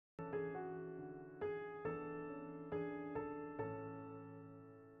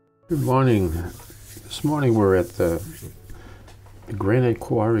Good morning. This morning we're at the Granite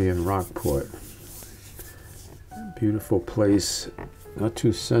Quarry in Rockport. Beautiful place. Not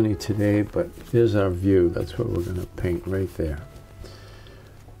too sunny today, but here's our view. That's what we're going to paint right there.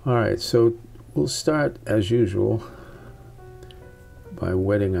 Alright, so we'll start as usual by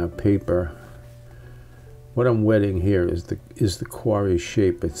wetting our paper. What I'm wetting here is the quarry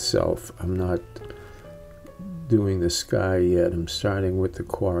shape itself. I'm not doing the sky yet. I'm starting with the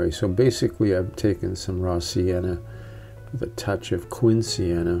quarry. So basically I've taken some raw sienna with a touch of quin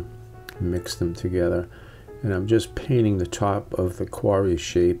sienna, mixed them together, and I'm just painting the top of the quarry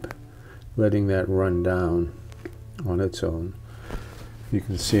shape, letting that run down on its own. You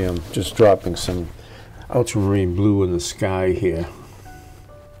can see I'm just dropping some ultramarine blue in the sky here,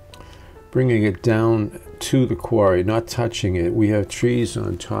 bringing it down to the quarry, not touching it. We have trees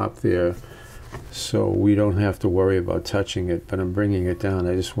on top there, so we don't have to worry about touching it, but I'm bringing it down.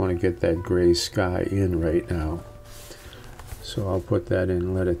 I just want to get that gray sky in right now. So I'll put that in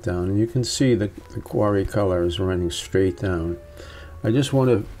and let it down. And you can see the quarry color is running straight down. I just want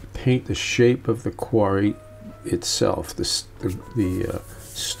to paint the shape of the quarry itself, the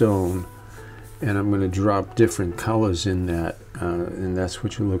stone, and I'm going to drop different colors in that, and that's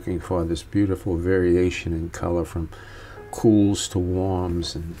what you're looking for, this beautiful variation in color from cools to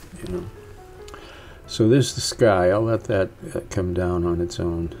warms, and you know. So there's the sky. I'll let that come down on its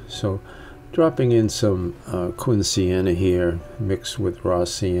own. So dropping in some quin sienna here mixed with raw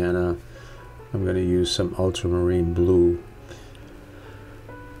sienna. I'm going to use some ultramarine blue.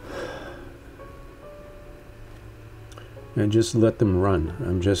 And just let them run.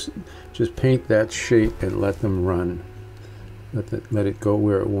 I'm just paint that shape and let them run. Let it go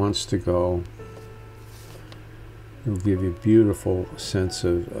where it wants to go. It'll give you a beautiful sense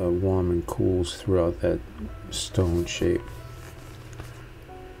of warm and cools throughout that stone shape.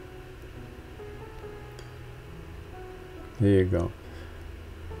 There you go.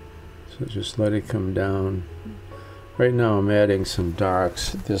 So just let it come down. Right now I'm adding some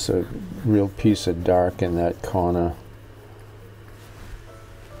darks. There's a real piece of dark in that corner.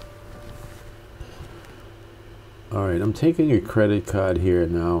 Alright, I'm taking a credit card here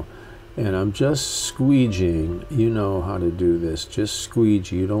now, and I'm just squeegeeing. You know how to do this. Just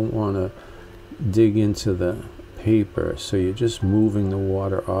squeegee. You don't want to dig into the paper, so you're just moving the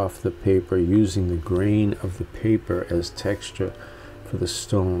water off the paper, using the grain of the paper as texture for the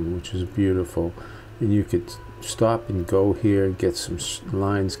stone, which is beautiful. And you could stop and go here, get some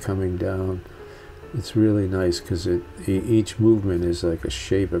lines coming down. It's really nice because each movement is like a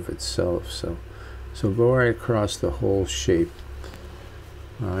shape of itself. So go right across the whole shape.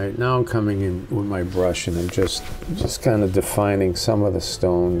 Alright, now I'm coming in with my brush and I'm just kind of defining some of the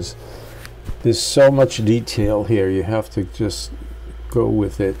stones. There's so much detail here, you have to just go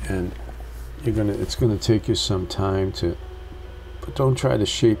with it, and it's gonna take you some time but don't try to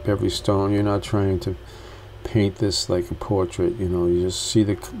shape every stone. You're not trying to paint this like a portrait, you know, you just see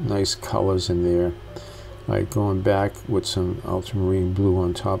the nice colors in there. Alright, going back with some ultramarine blue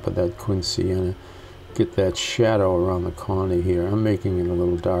on top of that quin sienna. Get that shadow around the corner here. I'm making it a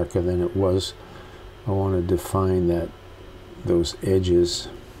little darker than it was. I want to define those edges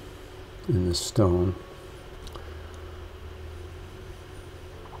in the stone.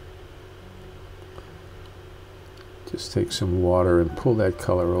 Just take some water and pull that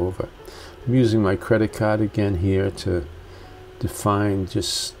color over. I'm using my credit card again here to define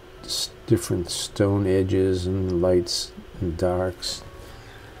just different stone edges and lights and darks.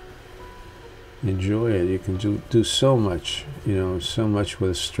 Enjoy it. You can do so much, you know, so much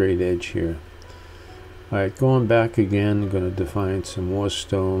with a straight edge here. Alright, going back again, I'm going to define some more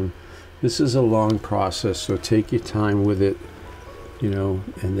stone. This is a long process, so take your time with it, you know,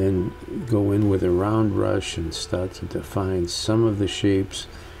 and then go in with a round brush and start to define some of the shapes.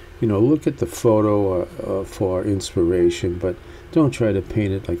 You know, look at the photo for inspiration, but don't try to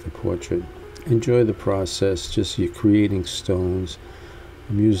paint it like a portrait. Enjoy the process. Just you're creating stones.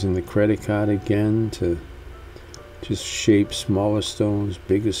 I'm using the credit card again to just shape smaller stones,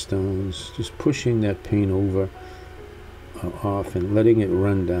 bigger stones, just pushing that paint over off and letting it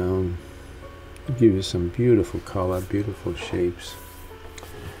run down. It'll give you some beautiful color, beautiful shapes.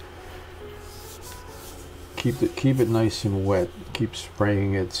 Keep it nice and wet. Keep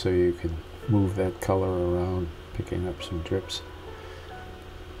spraying it so you can move that color around, picking up some drips.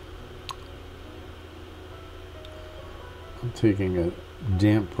 I'm taking a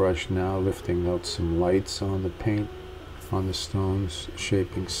damp brush now, lifting out some lights on the paint, on the stones,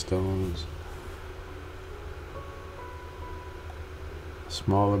 shaping stones.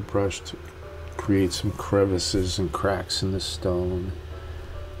 Smaller brush to create some crevices and cracks in the stone.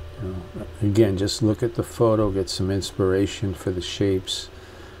 Again, just look at the photo, get some inspiration for the shapes,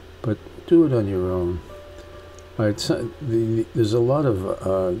 but do it on your own. All right, so there's a lot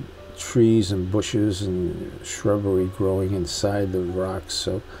of trees and bushes and shrubbery growing inside the rocks,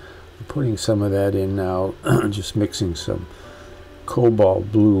 so I'm putting some of that in now, just mixing some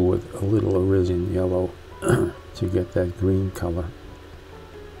cobalt blue with a little alizarin yellow to get that green color.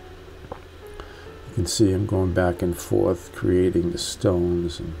 You can see I'm going back and forth creating the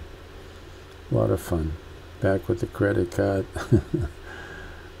stones, and a lot of fun. Back with the credit card.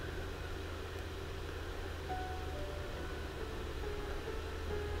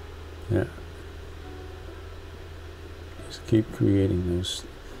 Yeah. Just keep creating those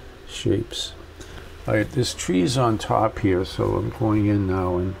shapes. Alright, this tree's on top here, so I'm going in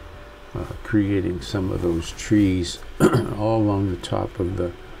now and creating some of those trees all along the top of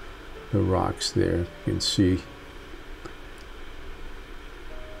the rocks there. You can see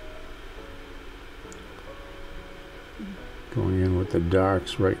going in with the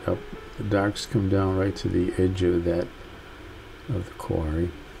darks right up. The darks come down right to the edge of the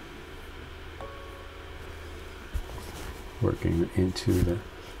quarry. Working into the,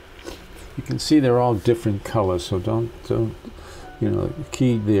 you can see they're all different colors, so don't you know, the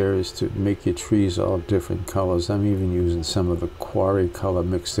key there is to make your trees all different colors. I'm even using some of the quarry color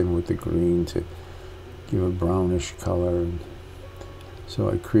mixed in with the green to give a brownish color. And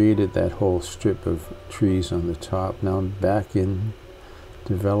so I created that whole strip of trees on the top. Now I'm back in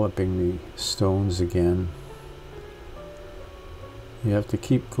developing the stones again. You have to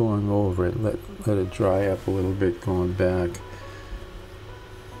keep going over it, let it dry up a little bit, going back.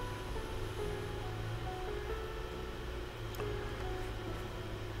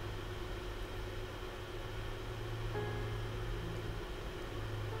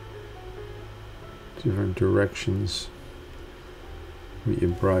 Different directions with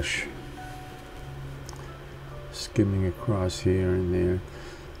your brush, skimming across here and there.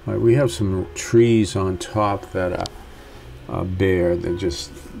 All right, we have some trees on top that are bare. They're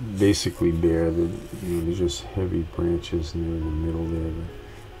just basically bare. They're just heavy branches, and they're in the middle there.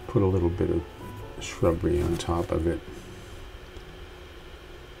 Put a little bit of shrubbery on top of it.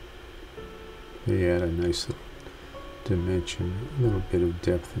 They add a nice little dimension, a little bit of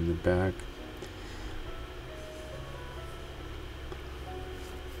depth in the back.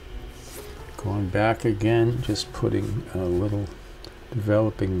 Going back again, just putting a little,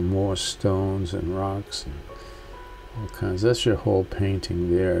 developing more stones and rocks and all kinds. That's your whole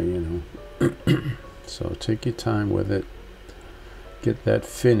painting there, you know. So take your time with it. Get that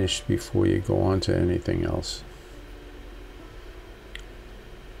finished before you go on to anything else.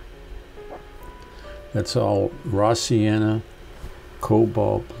 That's all raw sienna,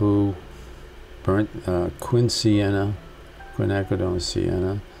 cobalt blue, burnt quinacridone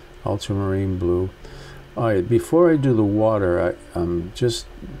sienna, ultramarine blue. Alright, before I do the water, I'm just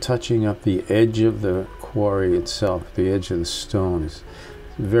touching up the edge of the quarry itself. The edge of the stone is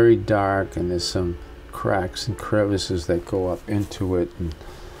very dark, and there's some cracks and crevices that go up into it. And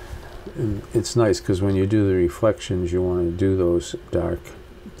it's nice because when you do the reflections, you want to do those dark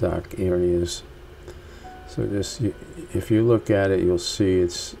areas. So just, if you look at it, you'll see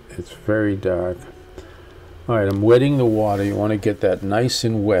it's very dark. Alright, I'm wetting the water. You want to get that nice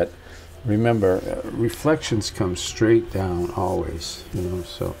and wet. Remember, reflections come straight down always, you know,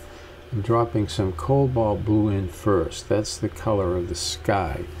 so I'm dropping some cobalt blue in first. That's the color of the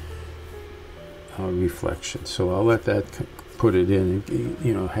sky reflection. So I'll let that put it in.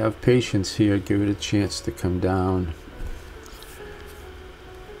 You know, have patience here. Give it a chance to come down.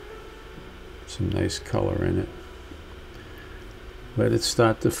 Some nice color in it. Let it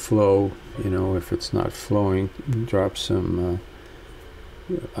start to flow. You know, if it's not flowing, drop some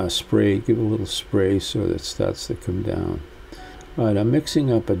spray, give a little spray so that it starts to come down. All right, I'm mixing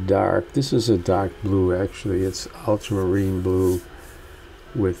up a dark, this is a dark blue actually, it's ultramarine blue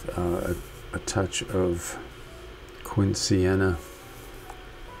with a touch of quinacridone.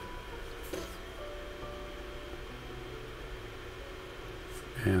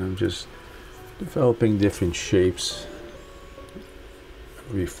 And I'm just developing different shapes,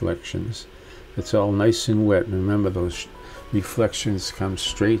 reflections. It's all nice and wet. Remember, those reflections come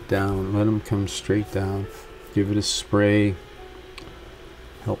straight down. Let them come straight down. Give it a spray.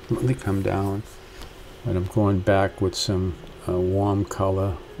 Help them come down. And I'm going back with some warm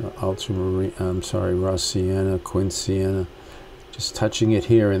color, ultramarine, raw sienna, quinacridone. Just touching it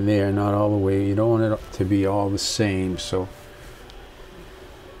here and there, not all the way. You don't want it to be all the same. So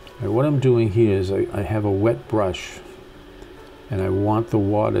what I'm doing here is I have a wet brush, and I want the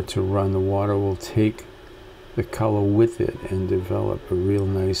water to run. The water will take the color with it and develop a real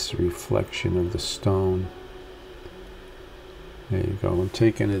nice reflection of the stone. There you go. I'm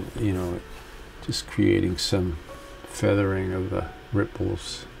taking it, you know, just creating some feathering of the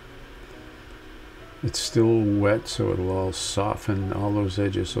ripples. It's still wet, so it'll all soften. All those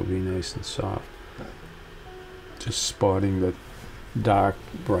edges will be nice and soft. Just spotting the dark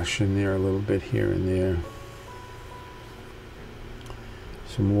brush in there a little bit here and there.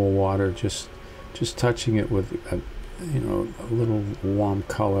 Some more water, just touching it with a, you know, a little warm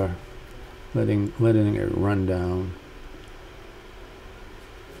color, letting it run down.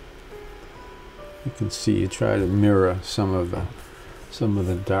 You can see, you try to mirror some of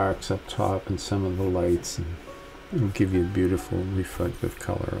the darks up top and some of the lights, and it'll give you a beautiful reflective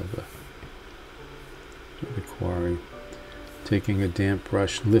color of the quarry. Taking a damp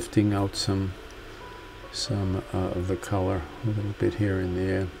brush, lifting out some of the color a little bit here and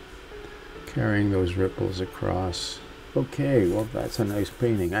there, carrying those ripples across. Okay, well, that's a nice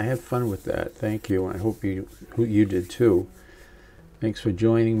painting. I had fun with that. Thank you. I hope you did too. Thanks for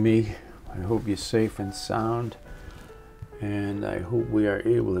joining me. I hope you're safe and sound, and I hope we are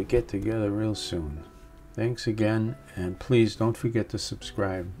able to get together real soon. Thanks again, and please don't forget to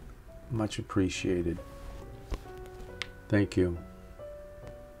subscribe. Much appreciated. Thank you.